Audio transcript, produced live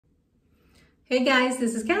Hey guys,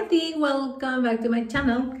 this is Kathy. Welcome back to my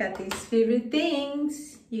channel, Kathy's Favorite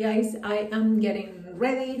Things. You guys, I am getting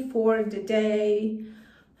ready for the day.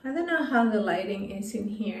 I don't know how the lighting is in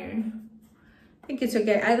here. I think it's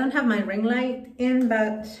okay. I don't have my ring light in,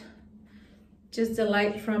 but just the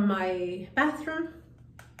light from my bathroom.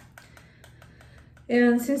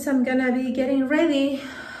 And since I'm gonna be getting ready,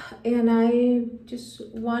 and I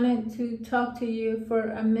just wanted to talk to you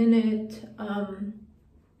for a minute,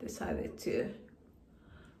 decided to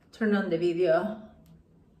turn on the video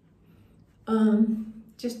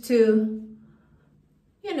just to,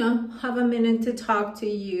 you know, have a minute to talk to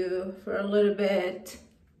you for a little bit.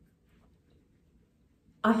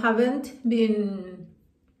 I haven't been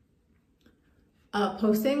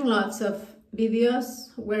posting lots of videos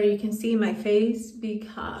where you can see my face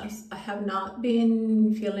because I have not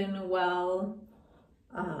been feeling well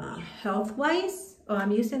health-wise.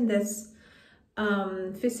 I'm using this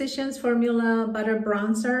Physicians Formula Butter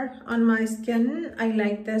Bronzer on my skin. I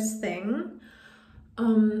like this thing.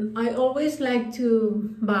 I always like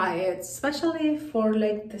to buy it, especially for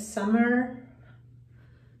like the summer,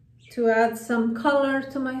 to add some color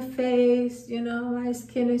to my face. You know, my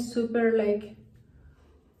skin is super like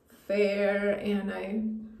fair, and I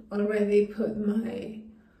already put my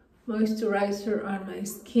moisturizer on my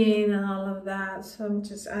skin and all of that, so I'm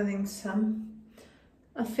just adding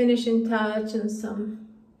a finishing touch and some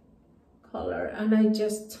color, and I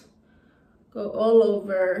just go all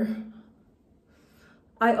over.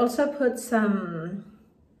 I also put some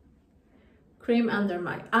cream under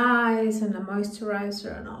my eyes and a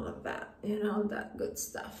moisturizer and all of that, you know, that good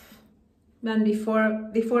stuff. Then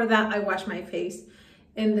before that, I wash my face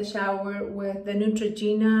in the shower with the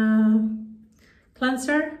Neutrogena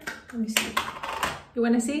cleanser. Let me see. You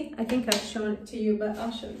want to see? I think I've shown it to you, but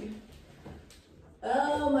I'll show you.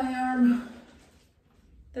 Oh, my arm.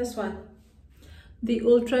 This one. The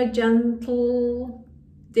Ultra Gentle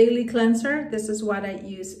Daily Cleanser. This is what I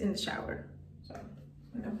use in the shower. So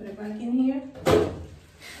I'm gonna put it back in here.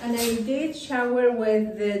 And I did shower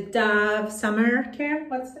with the Dove Summer Care.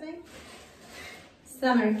 What's the name?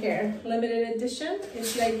 Summer Care limited edition.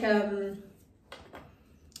 It's like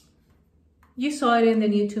you saw it in the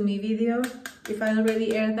New To Me video, if I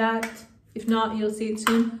already aired that. If not, you'll see it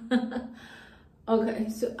soon. Okay,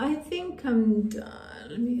 so I think I'm done.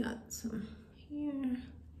 Let me add some here.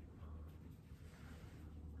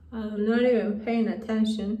 I'm not even paying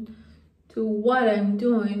attention to what I'm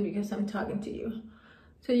doing because I'm talking to you.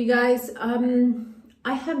 So you guys,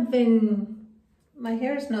 I have been, my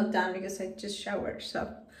hair is not done because I just showered,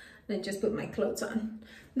 so I just put my clothes on.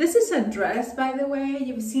 This is a dress, by the way.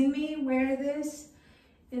 You've seen me wear this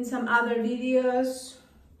in some other videos.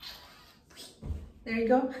 There you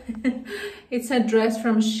go. It's a dress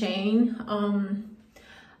from Shane.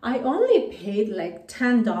 I only paid like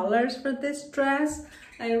 $10 for this dress.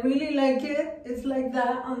 I really like it. It's like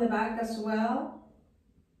that on the back as well.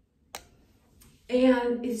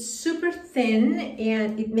 And it's super thin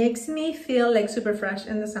and it makes me feel like super fresh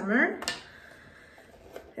in the summer.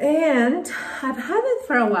 And I've had it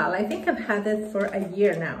for a while. I think I've had it for a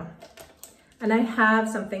year now. And I have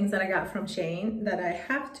some things that I got from Shane that I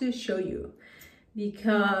have to show you,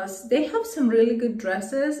 because they have some really good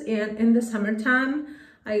dresses, and in the summertime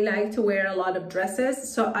I like to wear a lot of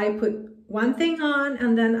dresses. So I put one thing on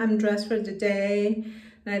and then I'm dressed for the day,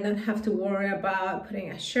 and I don't have to worry about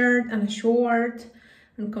putting a shirt and a short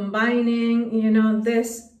and combining, you know.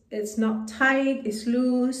 This, it's not tight, it's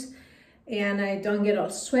loose, and I don't get all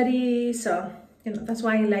sweaty. So, you know, that's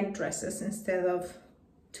why I like dresses instead of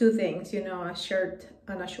two things, you know, a shirt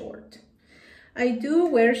and a short. I do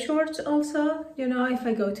wear shorts also, you know, if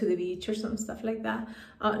I go to the beach or some stuff like that.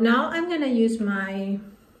 Now I'm gonna use my,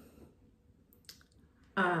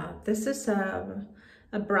 this is a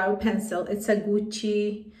brow pencil. It's a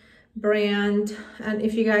Gucci brand. And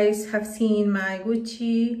if you guys have seen my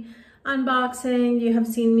Gucci unboxing, you have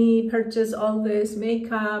seen me purchase all this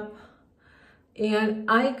makeup. And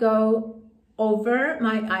I go over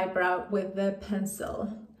my eyebrow with the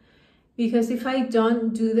pencil. Because if I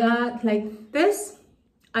don't do that, like this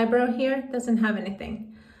eyebrow here doesn't have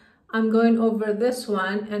anything. I'm going over this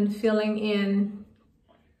one and filling in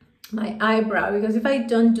my eyebrow, because if I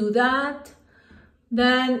don't do that,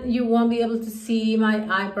 then you won't be able to see my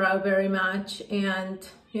eyebrow very much. And,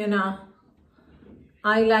 you know,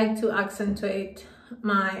 I like to accentuate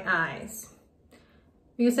my eyes,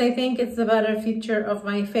 because I think it's a better feature of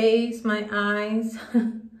my face, my eyes.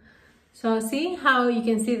 So see how you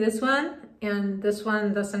can see this one, and this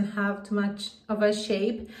one doesn't have too much of a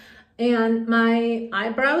shape. And my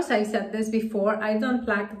eyebrows, I said this before, I don't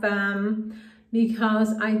pluck them.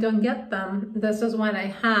 because I don't get them. This is what I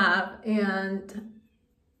have, and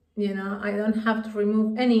you know, I don't have to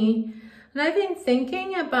remove any. And I've been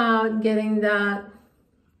thinking about getting that,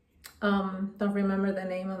 don't remember the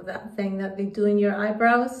name of that thing that they do in your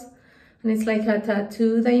eyebrows. And it's like a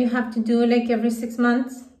tattoo that you have to do like every 6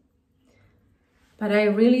 months. But I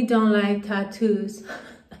really don't like tattoos.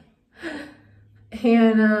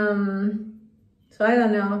 And so I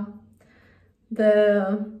don't know.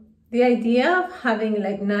 The idea of having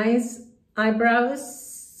like nice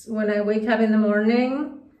eyebrows when I wake up in the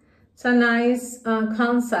morning, it's a nice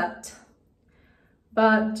concept.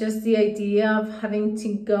 But just the idea of having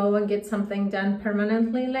to go and get something done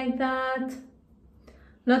permanently like that,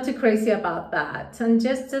 not too crazy about that. And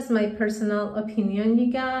just as my personal opinion, you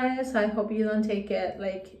guys, I hope you don't take it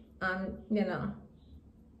like, you know,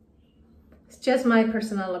 it's just my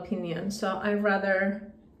personal opinion. So I'd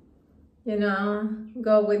rather, you know,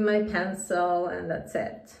 go with my pencil and that's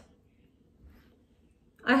it.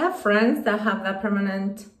 I have friends that have that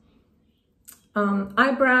permanent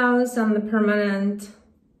eyebrows and the permanent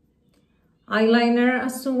eyeliner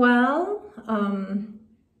as well.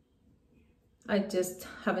 I just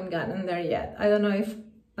haven't gotten there yet. I don't know if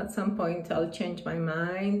at some point I'll change my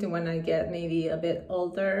mind when I get maybe a bit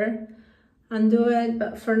older and do it,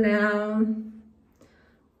 but for now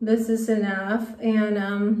this is enough.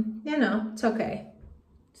 And you know, it's okay.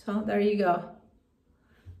 So there you go.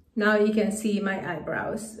 Now you can see my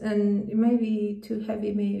eyebrows, and it might be too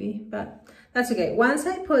heavy maybe, but that's okay. Once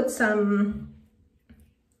I put some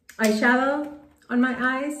eyeshadow on my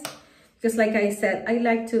eyes, because like I said, I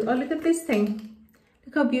like to, oh, look at this thing.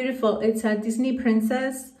 Look how beautiful. It's a Disney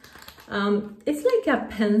princess. It's like a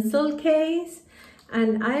pencil case,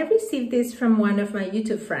 and I received this from one of my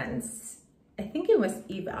YouTube friends. I think it was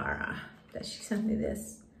Ibarra that she sent me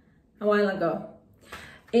this a while ago.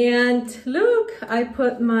 And look, I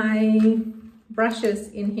put my brushes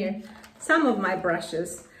in here, some of my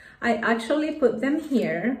brushes. I actually put them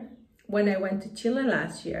here when I went to Chile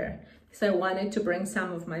last year, because I wanted to bring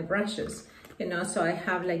some of my brushes, you know, so I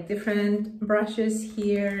have like different brushes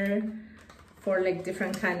here for like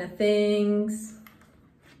different kind of things,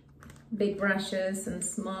 big brushes and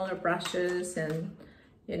smaller brushes, and,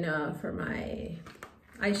 you know, for my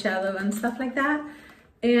eyeshadow and stuff like that.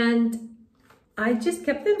 And I just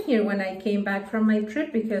kept them here when I came back from my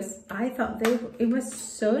trip because I thought it was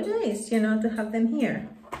so nice, you know, to have them here.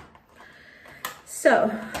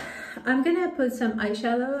 So I'm gonna put some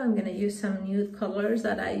eyeshadow. I'm gonna use some nude colors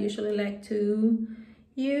that I usually like to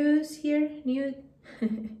use here, nude.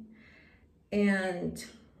 And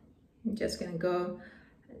I'm just gonna go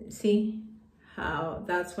see how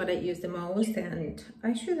that's what I use the most. And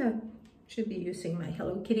I should be using my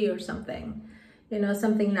Hello Kitty or something, you know,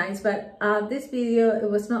 something nice. But this video, it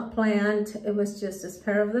was not planned. It was just a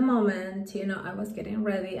spur of the moment. You know, I was getting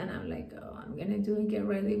ready and I'm like, oh, I'm gonna do a get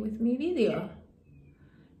ready with me video.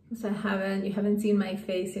 Because you haven't seen my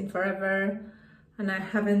face in forever, and I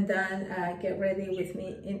haven't done get ready with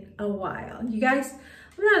me in a while. You guys,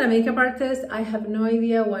 I'm not a makeup artist. I have no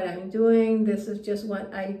idea what I'm doing. This is just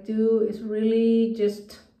what I do. It's really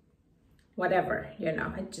just whatever, you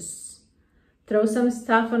know. I just throw some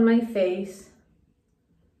stuff on my face.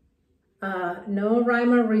 No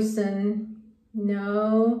rhyme or reason.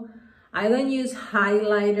 No, I don't use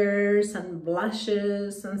highlighters and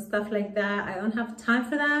blushes and stuff like that. I don't have time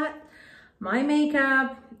for that. My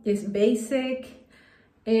makeup is basic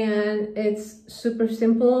and it's super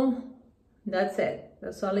simple. That's it.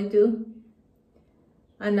 That's all I do.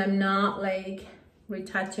 And I'm not like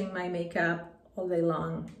retouching my makeup all day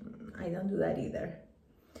long. I don't do that either.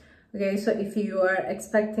 Okay, so if you are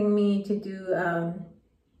expecting me to do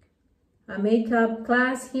a makeup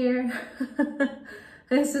class here,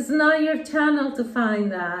 this is not your channel to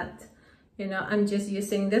find that. You know, I'm just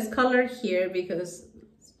using this color here because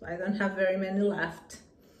I don't have very many left.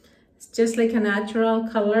 It's just like a natural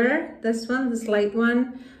color, this one, this light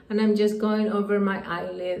one, and I'm just going over my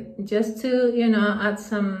eyelid just to, you know, add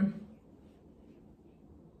some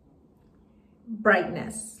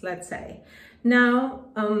brightness, let's say. Now,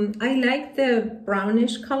 I like the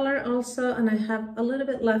brownish color also, and I have a little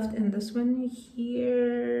bit left in this one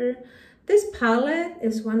here. This palette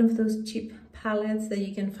is one of those cheap palettes that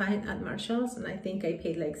you can find at Marshall's, and I think I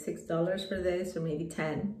paid like $6 for this, or maybe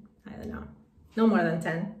 10. I don't know, no more than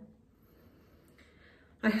 10.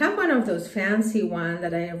 I have one of those fancy ones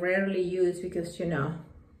that I rarely use because, you know,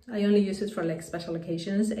 I only use it for like special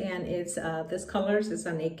occasions, and it's this colors. It's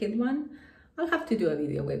a naked one. I'll have to do a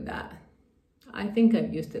video with that. I think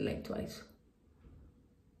I've used it like twice.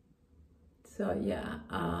 So yeah,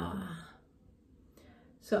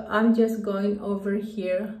 So I'm just going over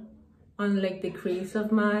here on like the crease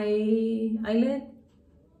of my eyelid.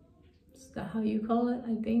 Is that how you call it?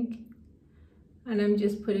 I think. And I'm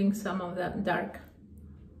just putting some of that dark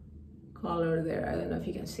color there. I don't know if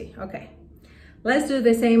you can see. Okay, let's do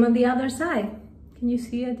the same on the other side. Can you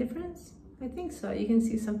see a difference? I think so. You can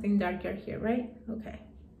see something darker here, right? Okay.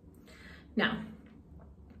 Now,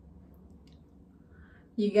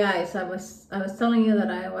 you guys, I was telling you that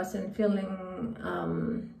I wasn't feeling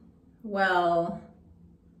well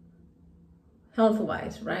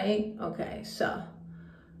health-wise, right? Okay, so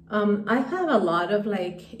I have a lot of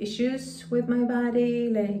like issues with my body,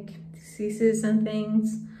 like diseases and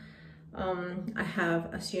things. I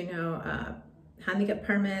have, as you know, a handicap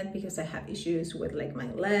permit because I have issues with like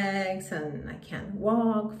my legs and I can't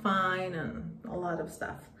walk fine and a lot of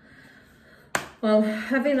stuff. Well,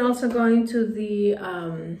 I've been also going to the,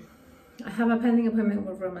 I have a pending appointment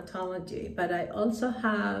with rheumatology, but I also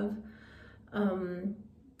have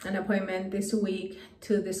an appointment this week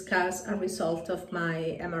to discuss a result of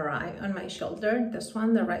my MRI on my shoulder, this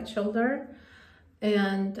one, the right shoulder.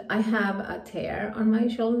 And I have a tear on my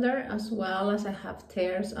shoulder as well as I have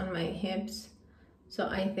tears on my hips. So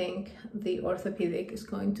I think the orthopedic is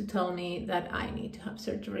going to tell me that I need to have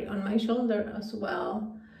surgery on my shoulder as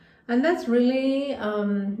well. And that's really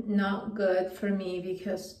not good for me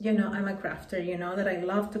because, you know, I'm a crafter, you know, that I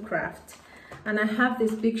love to craft. And I have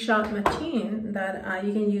this big shot machine that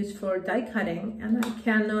you can use for die cutting, and I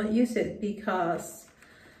cannot use it because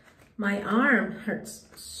my arm hurts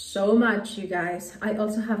so much, you guys. I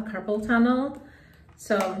also have carpal tunnel.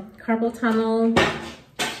 So carpal tunnel,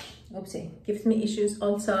 oopsie, gives me issues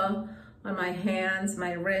also on my hands,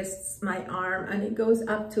 my wrists, my arm, and it goes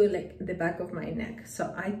up to like the back of my neck.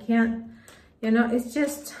 So I can't, you know,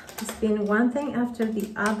 it's been one thing after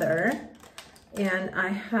the other, and I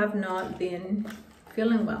have not been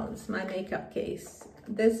feeling well. It's my makeup case.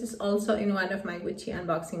 This is also in one of my Gucci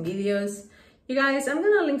unboxing videos. You guys, I'm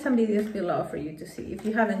gonna link some videos below for you to see if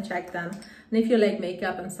you haven't checked them. And if you like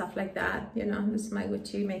makeup and stuff like that, you know, this is my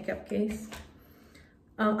Gucci makeup case.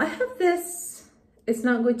 I have this, it's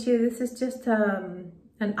not Gucci, this is just an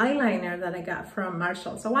eyeliner that I got from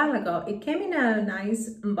Marshall's a while ago. It came in a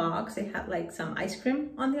nice box. It had like some ice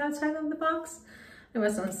cream on the outside of the box. It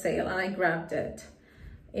was on sale and I grabbed it.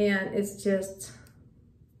 And it's just,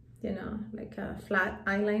 you know, like a flat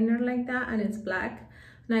eyeliner like that, and it's black.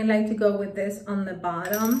 And I like to go with this on the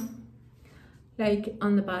bottom, like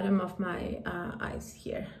on the bottom of my eyes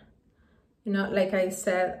here. You know, like I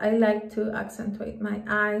said, I like to accentuate my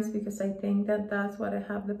eyes because I think that that's what I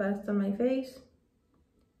have the best on my face.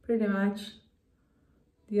 Pretty much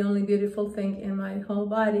the only beautiful thing in my whole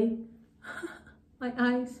body, my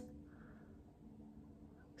eyes.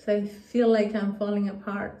 So I feel like I'm falling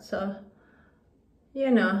apart. So, you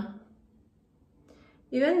know,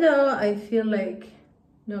 even though I feel like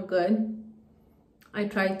no good, I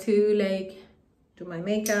try to like do my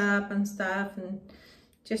makeup and stuff, and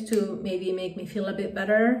just to maybe make me feel a bit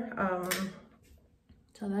better.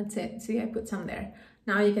 So that's it. See, I put some there.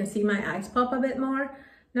 Now you can see my eyes pop a bit more.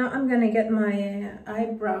 Now I'm gonna get my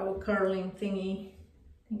eyebrow curling thingy.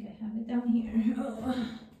 I think I have it down here.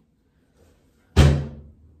 Oh.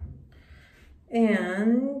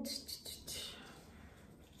 And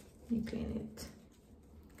let me clean it.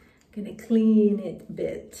 I'm gonna clean it a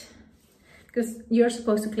bit because you're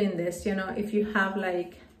supposed to clean this, you know, if you have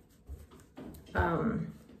like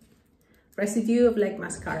residue of like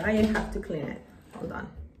mascara, you have to clean it. Hold on.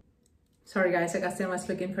 Sorry guys, Augustine was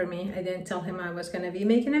looking for me. I didn't tell him I was gonna be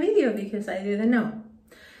making a video because I didn't know.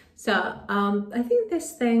 So I think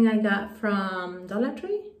this thing I got from Dollar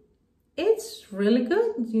Tree. It's really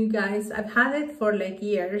good, you guys. I've had it for like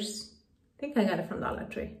years. I think I got it from Dollar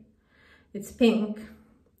Tree. It's pink.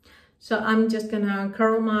 So I'm just gonna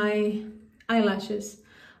curl my eyelashes.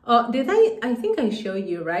 Oh, I think I showed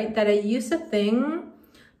you, right? That I use a thing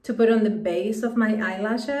to put on the base of my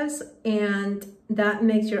eyelashes, and that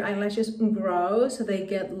makes your eyelashes grow so they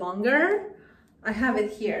get longer. I have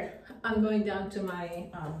it here. I'm going down to my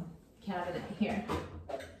cabinet here.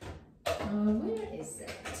 Where is it?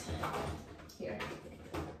 Here.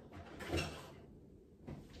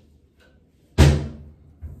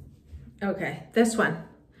 Okay, this one.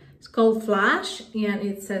 It's called Flash, and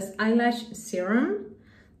it says eyelash serum.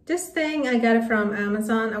 This thing, I got it from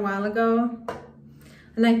Amazon a while ago,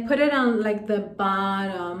 and I put it on like the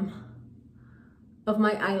bottom of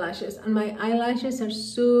my eyelashes, and my eyelashes are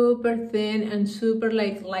super thin and super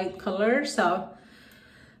like light color, so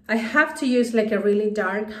I have to use like a really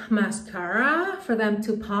dark mascara for them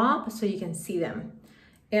to pop so you can see them.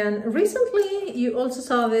 And recently, you also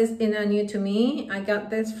saw this in a new to me. I got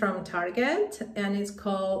this from Target, and it's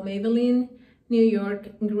called Maybelline New York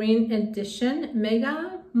Green Edition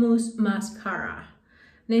Mega Mousse Mascara.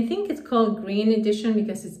 And I think it's called Green Edition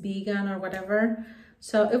because it's vegan or whatever.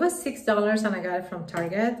 So it was $6 and I got it from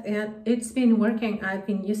Target, and it's been working. I've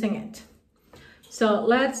been using it. So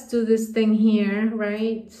let's do this thing here,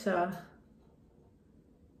 right? So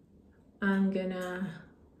I'm gonna,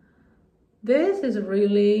 this is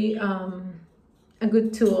really a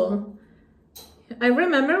good tool. I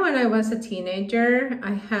remember when I was a teenager,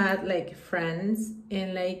 I had like friends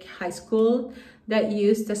in like high school that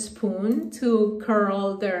used a spoon to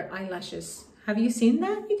curl their eyelashes. Have you seen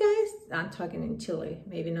that, you guys? I'm talking in Chile,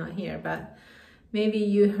 maybe not here, but maybe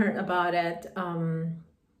you heard about it.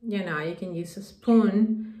 You know, you can use a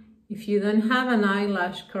spoon if you don't have an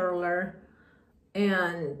eyelash curler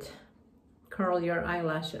and curl your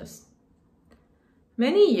eyelashes.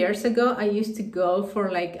 Many years ago, I used to go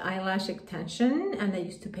for like eyelash extension, and I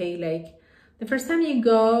used to pay like, the first time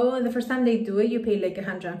they do it, you pay like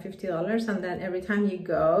 $150, and then every time you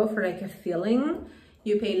go for like a filling,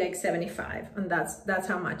 you pay like $75, and that's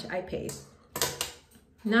how much I paid.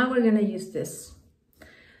 Now we're gonna use this,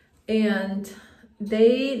 and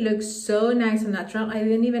they look so nice and natural. I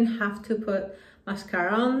didn't even have to put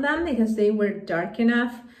mascara on them because they were dark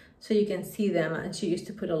enough so you can see them, and she used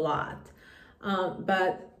to put a lot.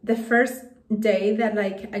 But the first day that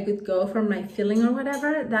like I could go for my filling or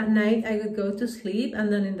whatever, that night I would go to sleep,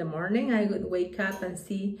 and then in the morning I would wake up and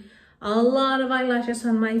see a lot of eyelashes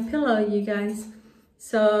on my pillow, you guys.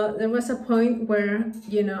 So there was a point where,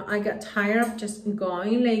 you know, I got tired of just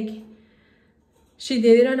going. Like, she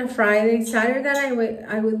did it on a Friday. Saturday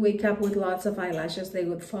I would wake up with lots of eyelashes. They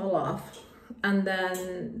would fall off. And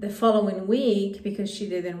then the following week, because she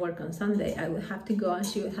didn't work on Sunday, I would have to go and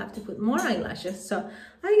she would have to put more eyelashes. So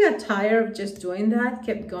I got tired of just doing that,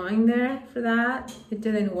 kept going there for that. It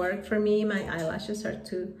didn't work for me. My eyelashes are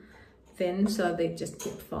too thin, so they just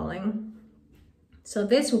keep falling. So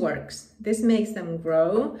this works. This makes them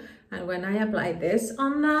grow. And when I apply this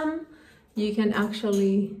on them, you can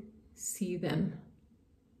actually see them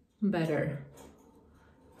better.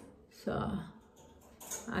 So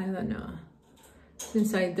I don't know.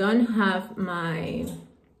 Since I don't have my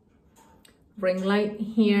ring light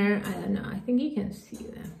here, I don't know, I think you can see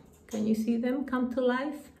them. Can you see them come to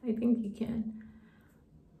life? I think you can.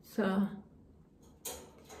 So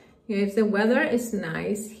yeah, if the weather is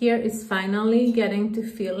nice, here it's finally getting to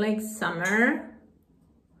feel like summer.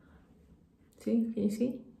 See, can you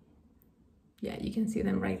see? Yeah, you can see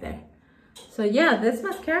them right there. So yeah, this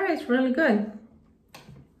mascara is really good.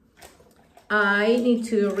 I need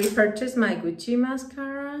to repurchase my Gucci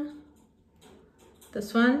mascara.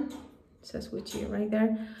 This one, it says Gucci right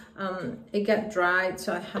there. It got dried,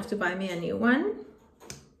 so I have to buy me a new one.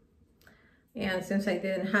 And since I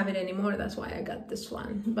didn't have it anymore, that's why I got this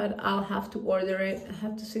one. But I'll have to order it. I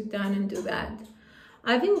have to sit down and do that.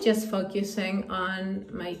 I've been just focusing on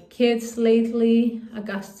my kids lately.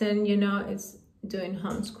 Augustine, you know, it's doing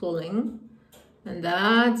homeschooling. And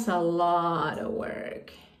that's a lot of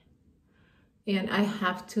work. And I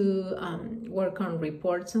have to work on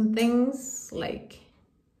reports and things like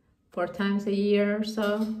 4 times a year or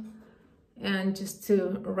so. And just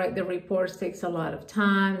to write the reports takes a lot of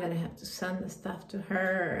time. Then I have to send the stuff to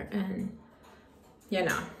her. And, you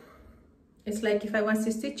know, it's like if I was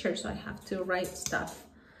his teacher, so I have to write stuff.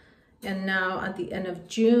 And now at the end of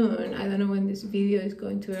June, I don't know when this video is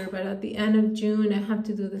going to air, but at the end of June, I have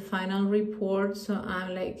to do the final report. So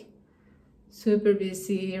I'm like super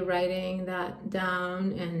busy writing that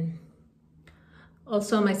down. And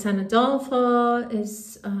also my son Adolfo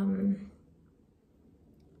is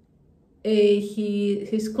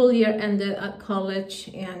his school year ended at college,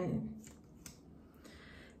 and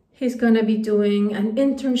he's gonna be doing an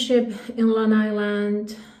internship in Long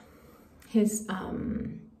Island. His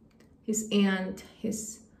aunt,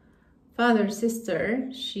 his father's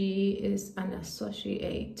sister, she is an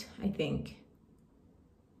associate, I think.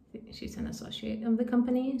 She's an associate of the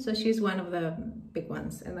company. So she's one of the big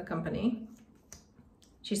ones in the company.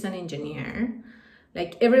 She's an engineer,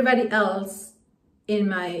 like everybody else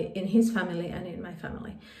in his family and in my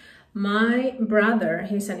family. My brother,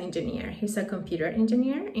 he's an engineer. He's a computer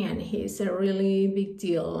engineer, and he's a really big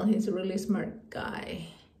deal. He's a really smart guy.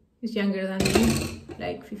 He's younger than me,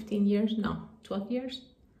 like 15 years, no, 12 years.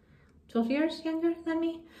 12 years younger than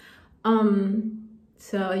me.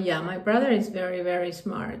 So yeah, my brother is very, very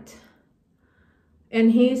smart.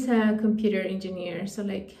 And he's a computer engineer, so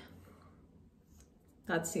like,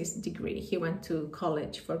 that's his degree. He went to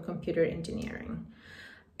college for computer engineering.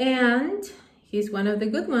 And he's one of the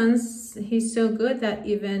good ones. He's so good that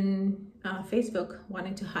even Facebook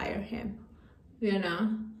wanted to hire him. You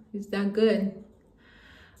know, he's that good.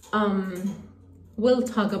 We'll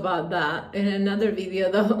talk about that in another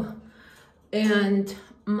video though. And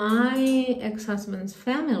my ex-husband's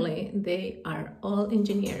family, they are all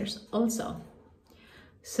engineers also.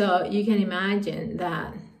 So you can imagine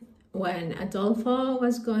that when Adolfo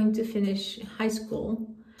was going to finish high school,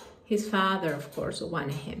 his father, of course,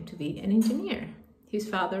 wanted him to be an engineer. His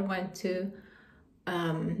father went to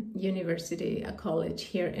university, a college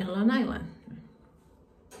here in Long Island.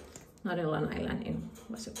 Not in Long Island, in,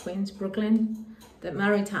 was it Queens, Brooklyn? The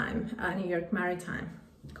Maritime, New York Maritime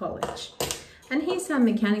College. And he's a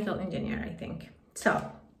mechanical engineer, I think. So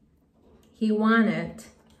he wanted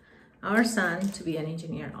our son to be an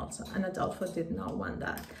engineer also, and Adolfo did not want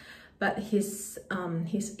that. But his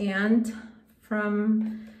aunt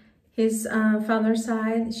from his father's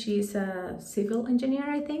side, she's a civil engineer,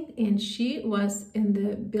 I think, and she was in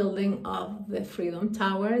the building of the Freedom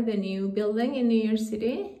Tower, the new building in New York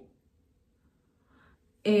City.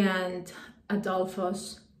 And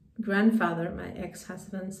Adolfo's grandfather, my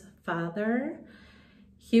ex-husband's father,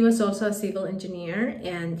 he was also a civil engineer,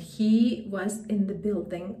 and he was in the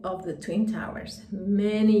building of the Twin Towers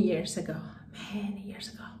many years ago.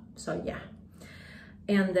 So yeah.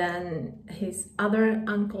 And then his other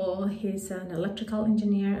uncle, he's an electrical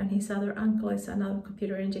engineer, and his other uncle is another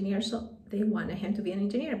computer engineer. So they wanted him to be an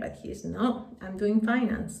engineer, but he's no, I'm doing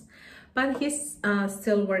finance. But he's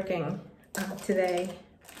still working today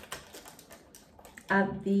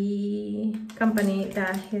at the company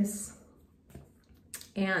that his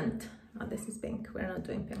aunt, oh, this is pink, we're not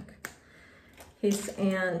doing pink. His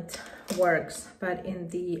aunt works, but in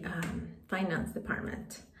the finance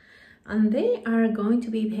department. And they are going to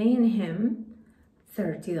be paying him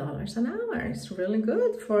 $30 an hour. It's really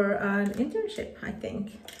good for an internship, I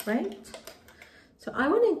think, right? So I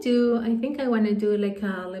want to do, I think I want to do like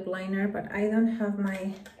a lip liner, but I don't have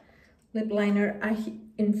my lip liner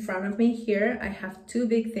in front of me here. I have two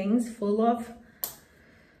big things full of,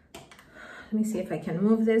 let me see if I can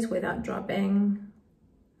move this without dropping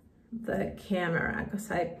the camera, because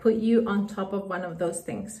I put you on top of one of those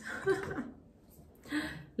things.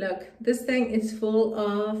 Look, this thing is full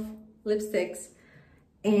of lipsticks,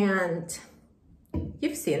 and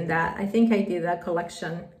you've seen that. I think I did a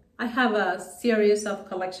collection. I have a series of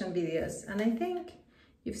collection videos, and I think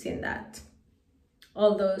you've seen that.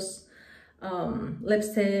 All those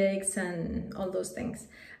lipsticks and all those things.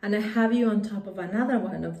 And I have you on top of another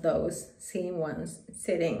one of those same ones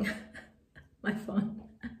sitting my phone.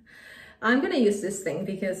 I'm gonna use this thing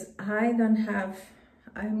because I don't have,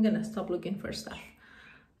 I'm gonna stop looking for stuff.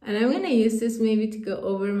 And I'm gonna use this maybe to go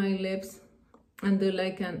over my lips and do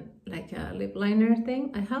like a lip liner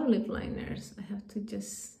thing. I have lip liners. I have to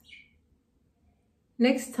just,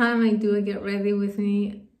 next time I do a get ready with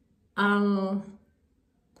me, I'll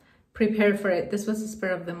prepare for it. This was a spur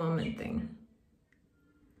of the moment thing.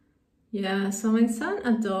 Yeah, so my son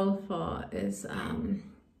Adolfo is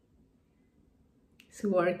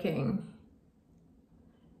working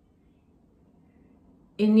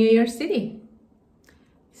in New York City.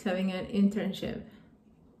 He's having an internship.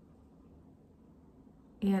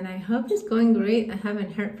 And I hope it's going great. I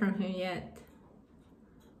haven't heard from him yet.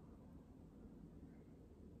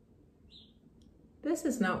 This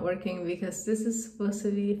is not working because this is supposed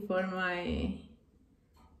to be for my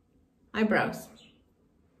eyebrows.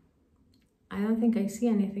 I don't think I see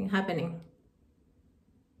anything happening,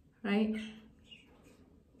 right?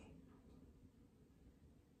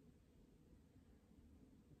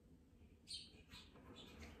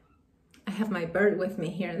 I have my bird with me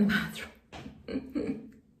here in the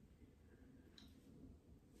bathroom.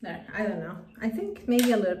 There, I don't know. I think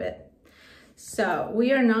maybe a little bit. So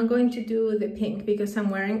we are not going to do the pink because I'm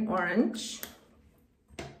wearing orange.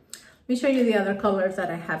 Let me show you the other colors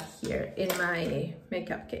that I have here in my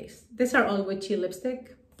makeup case. These are all witchy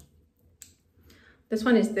lipstick. This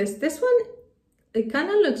one is this. This one, it kind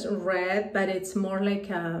of looks red, but it's more like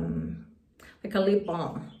a lip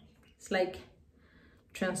balm. It's like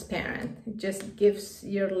transparent. It just gives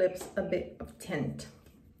your lips a bit of tint.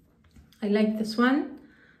 I like this one.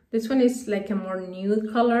 This one is like a more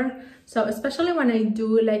nude color. So especially when I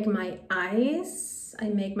do like my eyes, I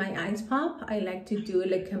make my eyes pop, I like to do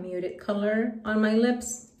like a muted color on my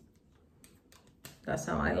lips. That's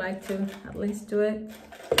how I like to at least do it.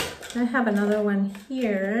 I have another one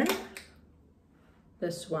here.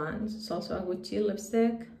 This one, it's also a Gucci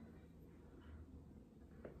lipstick.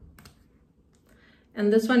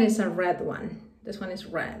 And this one is a red one. This one is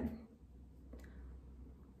red.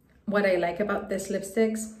 What I like about these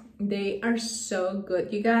lipsticks, They are so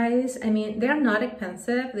good, you guys. I mean, they're not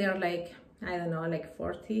expensive. They're like, I don't know, like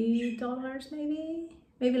 $40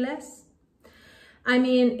 maybe less. I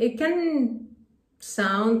mean, it can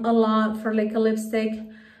sound a lot for like a lipstick,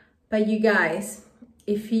 but you guys,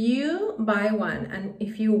 if you buy one and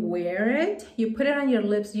if you wear it, you put it on your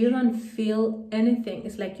lips, you don't feel anything.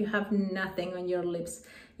 It's like you have nothing on your lips.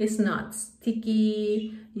 It's not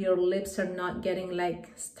sticky. Your lips are not getting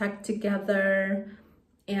like stuck together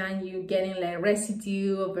and you're getting like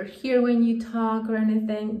residue over here when you talk or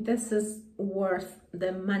anything. This is worth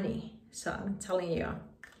the money. So I'm telling you,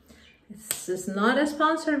 this is not a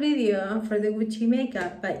sponsored video for the Gucci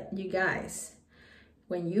makeup, but you guys,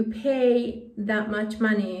 when you pay that much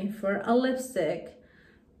money for a lipstick,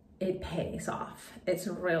 it pays off. It's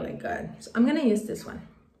really good. So I'm gonna use this one,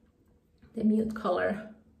 the Mute color.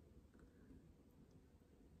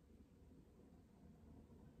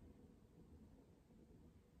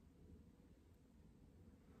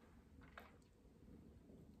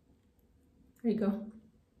 There you go.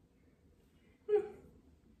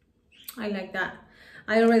 I like that.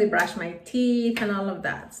 I already brushed my teeth and all of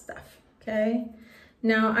that stuff, okay?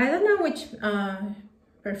 Now, I don't know which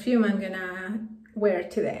perfume I'm gonna wear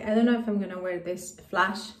today. I don't know if I'm gonna wear this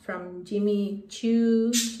Flash from Jimmy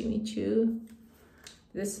Choo.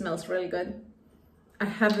 This smells really good. I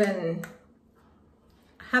haven't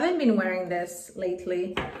been wearing this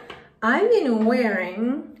lately. I've been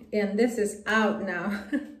wearing, and this is out now,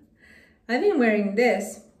 I've been wearing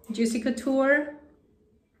this Juicy Couture,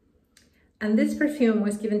 and this perfume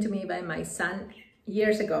was given to me by my son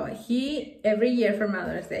years ago. Every year for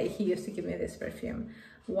Mother's Day, he used to give me this perfume.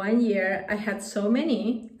 One year I had so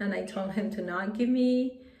many and I told him to not give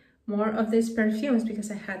me more of these perfumes because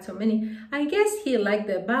I had so many. I guess he liked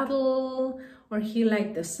the bottle or he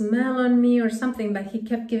liked the smell on me or something, but he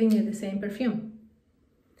kept giving me the same perfume.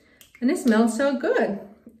 And it smelled so good.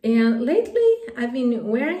 And lately I've been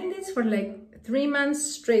wearing this for like 3 months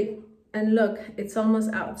straight. And look, it's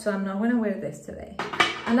almost out, so I'm not gonna wear this today.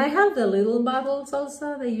 And I have the little bottles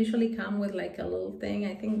also. They usually come with like a little thing.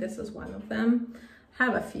 I think this is one of them. I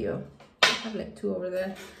have a few. I have like 2 over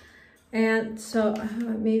there. And so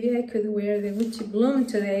maybe I could wear the Gucci Bloom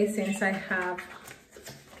today since I have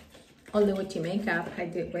all the Gucci makeup I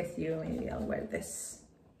did with you. Maybe I'll wear this.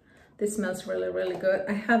 This smells really, really good.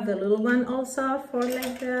 I have the little one also for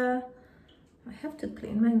like the... I have to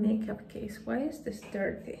clean my makeup case. Why is this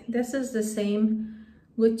dirty? This is the same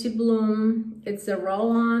Gucci Bloom. It's a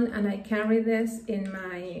roll-on, and I carry this in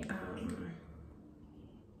my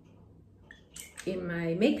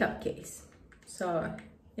makeup case. So,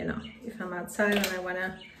 you know, if I'm outside and I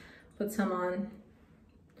wanna put some on,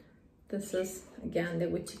 this is again the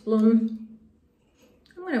Gucci Bloom.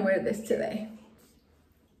 I'm gonna wear this today.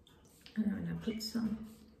 And I'm gonna put some.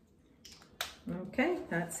 Okay,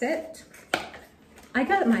 that's it. I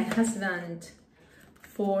got my husband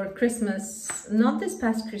for Christmas, not this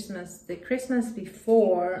past Christmas, the Christmas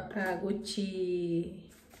before, Gucci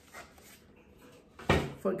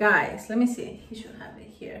for guys. Let me see, he should have it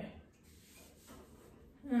here.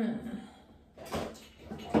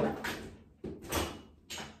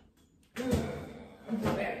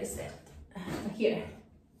 Where is it? Here.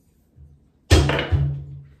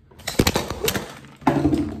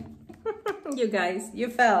 You guys, you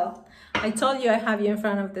fell. I told you I have you in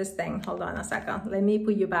front of this thing. Hold on a second. Let me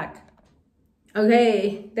put you back.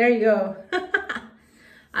 Okay, there you go.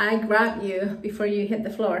 I grabbed you before you hit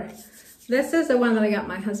the floor. This is the one that I got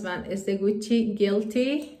my husband. It's the Gucci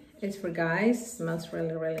Guilty. It's for guys. Smells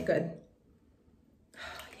really, really good.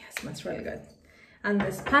 Yeah, smells really good. And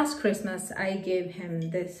this past Christmas, I gave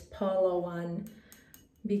him this polo one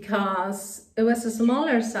because it was a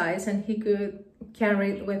smaller size and he could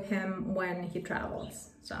carry it with him when he travels.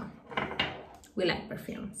 So we like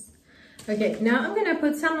perfumes. Okay, now I'm gonna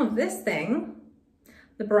put some of this thing,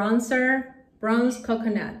 the bronzer, bronze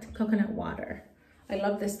coconut water. I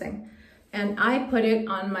love this thing. And I put it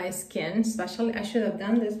on my skin, especially, I should have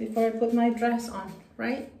done this before I put my dress on,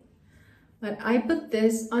 right? But I put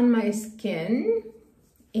this on my skin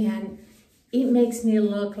and it makes me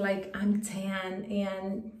look like I'm tan,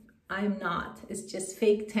 and I'm not. It's just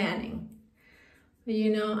fake tanning.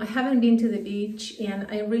 You know, I haven't been to the beach and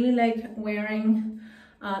I really like wearing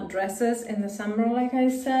dresses in the summer, like I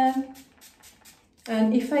said.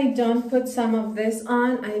 And if I don't put some of this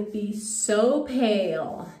on, I'd be so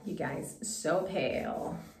pale, you guys, so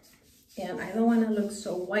pale. And I don't want to look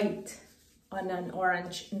so white on an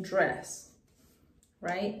orange dress,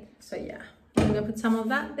 right? So yeah, I'm gonna put some of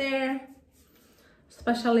that there,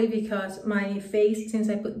 especially because my face, since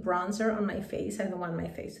I put bronzer on my face, I don't want my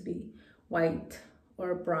face to be white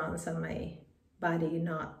or bronze on my body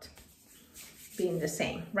not being the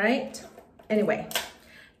same, right? Anyway,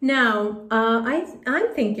 now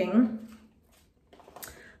I'm thinking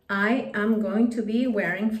I am going to be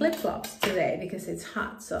wearing flip-flops today because it's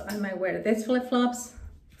hot. So I might wear these flip-flops.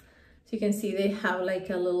 So you can see they have like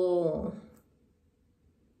a little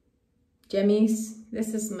jemmies.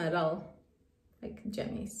 This is metal, like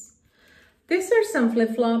jemmies. These are some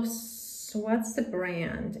flip-flops. What's the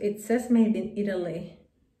brand? It says made in Italy.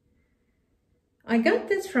 I got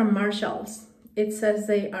this from Marshall's. It says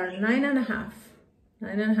they are 9.5.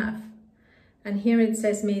 And here it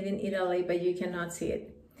says made in Italy, but you cannot see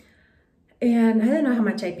it. And I don't know how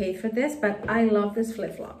much I paid for this, but I love these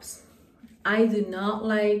flip-flops. I do not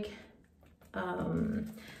like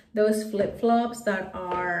those flip-flops that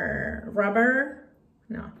are rubber.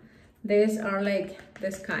 No, these are like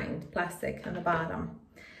this kind, plastic on the bottom.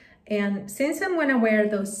 And since I'm gonna wear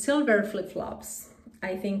those silver flip-flops,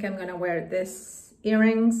 I think I'm gonna wear this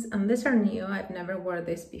earrings, and these are new. I've never worn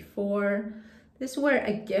this before. These were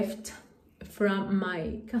a gift from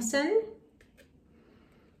my cousin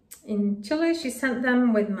in Chile. She sent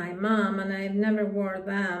them with my mom, and I've never wore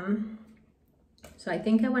them. So I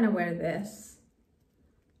think I want to wear this.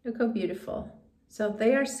 Look how beautiful. So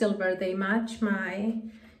they are silver. They match my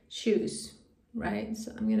shoes, right?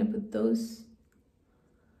 So I'm gonna put those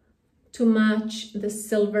to match the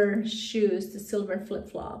silver shoes, the silver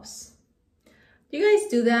flip-flops. Do you guys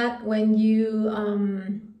do that when you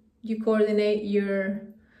coordinate your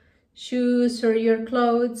shoes or your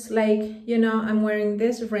clothes? Like, you know, I'm wearing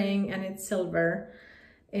this ring and it's silver,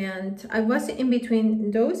 and I was in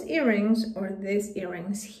between those earrings or these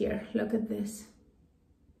earrings here. Look at this.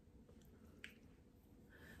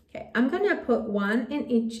 Okay, I'm gonna put one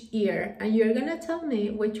in each ear and you're gonna tell me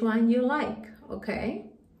which one you like, okay?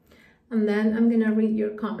 And then I'm gonna read your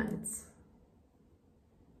comments.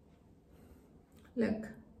 Look,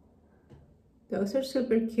 those are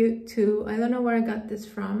super cute too. I don't know where I got this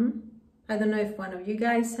from. I don't know if one of you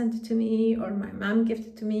guys sent it to me or my mom gifted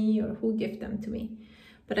it to me or who gifted them to me.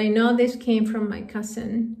 But I know this came from my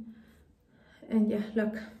cousin. And yeah,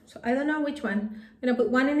 look, so I don't know which one. I'm gonna put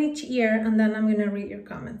one in each ear and then I'm gonna read your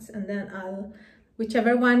comments. And then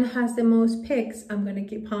whichever one has the most pics, I'm gonna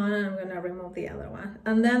keep on and I'm gonna remove the other one.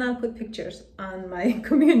 And then I'll put pictures on my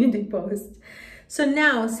community post. So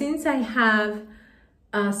now, since I have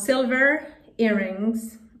silver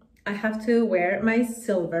earrings, I have to wear my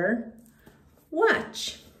silver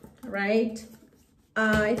watch, right?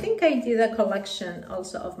 I think I did a collection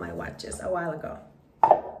also of my watches a while ago.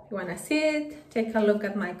 If you wanna see it, take a look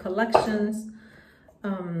at my collections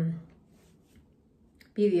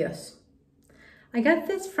videos. I got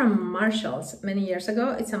this from Marshall's many years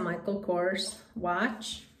ago. It's a Michael Kors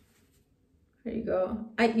watch. There you go.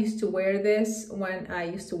 I used to wear this when I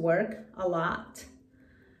used to work a lot.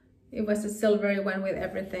 It was a silver one with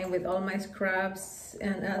everything, with all my scrubs.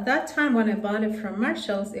 And at that time when I bought it from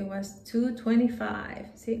Marshall's, it was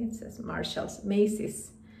 $225. See, it says Marshall's,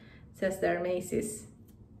 Macy's. It says there, Macy's.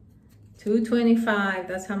 $225,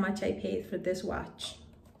 that's how much I paid for this watch.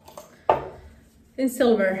 In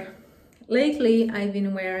silver. Lately, I've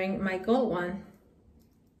been wearing my gold one.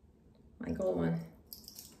 My gold one.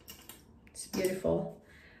 It's beautiful.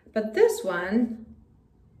 But this one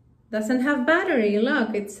doesn't have battery.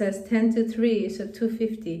 Look, it says 10 to 3, so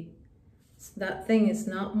 250. So that thing is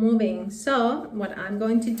not moving. So what I'm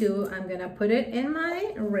going to do, I'm gonna put it in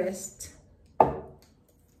my wrist.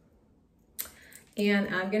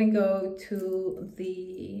 And I'm gonna go to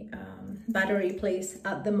the battery place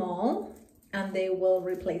at the mall and they will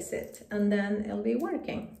replace it and then it'll be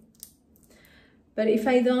working. But if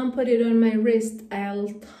I don't put it on my wrist,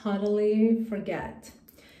 I'll totally forget.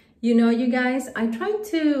 You know, you guys, I try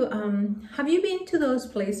to, have you been to those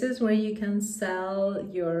places where you can sell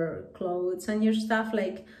your clothes and your stuff,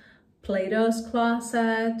 like Plato's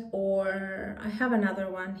Closet, or I have another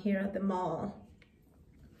one here at the mall.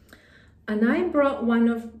 And I brought one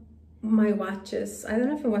of my watches. I don't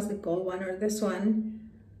know if it was the gold one or this one.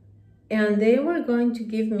 And they were going to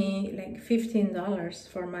give me like $15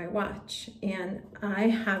 for my watch. And I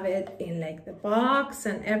have it in like the box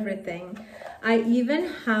and everything. I even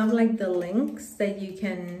have like the links that you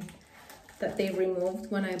can, that they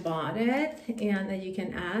removed when I bought it and that you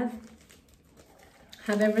can add.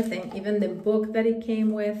 Have everything, even the book that it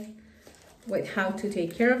came with how to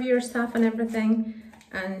take care of your stuff and everything.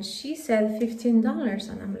 And she said $15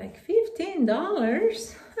 and I'm like,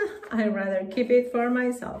 $15? I'd rather keep it for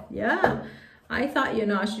myself. Yeah, I thought, you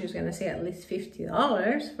know, she was gonna say at least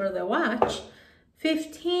 $50 for the watch.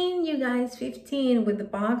 15, you guys, 15 with the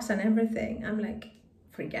box and everything. I'm like,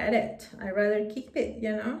 forget it. I'd rather keep it,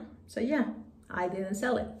 you know? So yeah, I didn't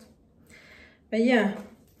sell it. But yeah,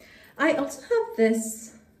 I also have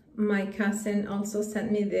this. My cousin also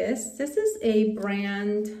sent me this. This is a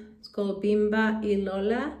brand, it's called Bimba y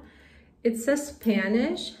Lola. It's a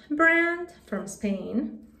Spanish brand from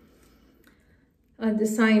Spain, a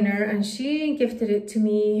designer, and she gifted it to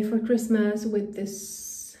me for Christmas with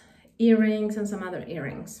this earrings and some other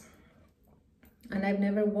earrings. And I've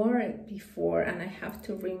never wore it before, and I have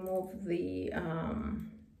to remove the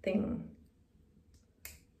thing.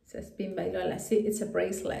 It says Bimba y Lola. See, it's a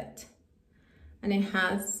bracelet. And it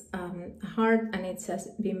has a heart, and it says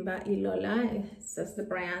Bimba y Lola. It says the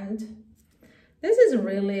brand. This is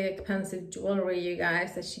really expensive jewelry, you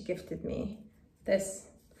guys, that she gifted me. This.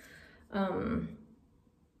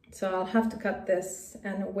 So I'll have to cut this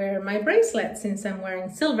and wear my bracelet since I'm wearing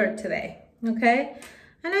silver today. Okay?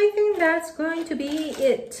 And I think that's going to be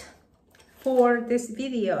it for this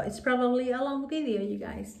video. It's probably a long video, you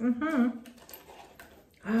guys.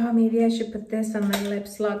 Oh, maybe I should put this on my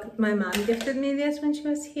lips. Look, my mom gifted me this when she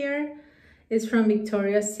was here. It's from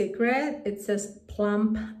Victoria's Secret. It says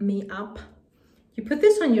plump me up. You put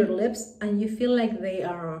this on your lips and you feel like they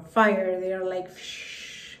are on fire. They are like,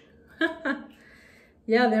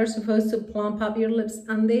 yeah, they're supposed to plump up your lips,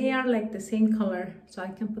 and they are like the same color. So I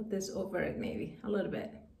can put this over it maybe a little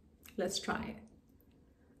bit. Let's try it.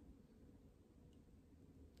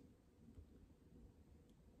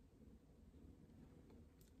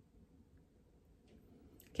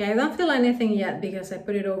 Okay, I don't feel anything yet because I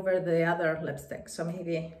put it over the other lipstick, so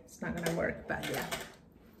maybe it's not gonna work, but yeah.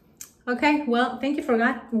 Okay, well, thank you for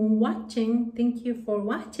watching. Thank you for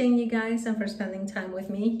watching, you guys, and for spending time with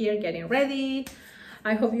me here getting ready.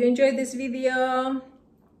 I hope you enjoyed this video.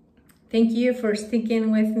 Thank you for sticking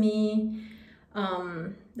with me.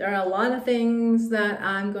 There are a lot of things that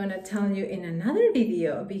I'm gonna tell you in another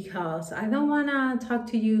video because I don't wanna talk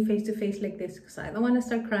to you face to face like this because I don't wanna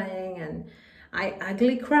start crying, and I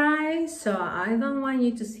ugly cry, so I don't want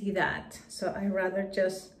you to see that. So I'd rather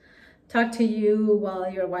just talk to you while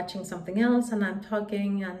you're watching something else and I'm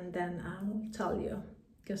talking, and then I'll tell you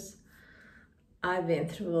because I've been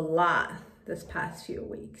through a lot this past few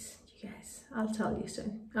weeks, you guys. I'll tell you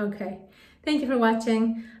soon. Okay, thank you for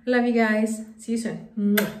watching. I love you guys. See you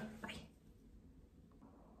soon. Bye.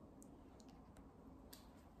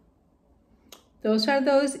 Those are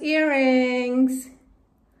those earrings.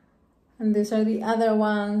 And these are the other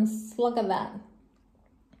ones. Look at that.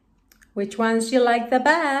 Which ones you like the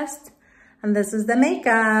best? And this is the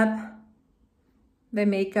makeup. The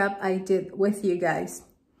makeup I did with you guys.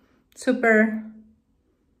 Super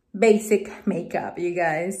basic makeup, you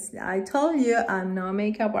guys. I told you I'm no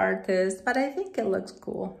makeup artist, but I think it looks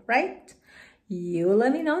cool, right? You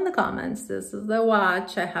let me know in the comments. This is the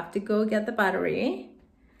watch. I have to go get the battery.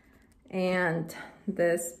 And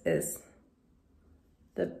this is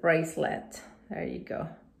the bracelet. There you go.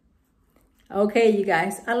 Okay, you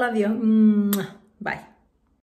guys, I love you. Bye.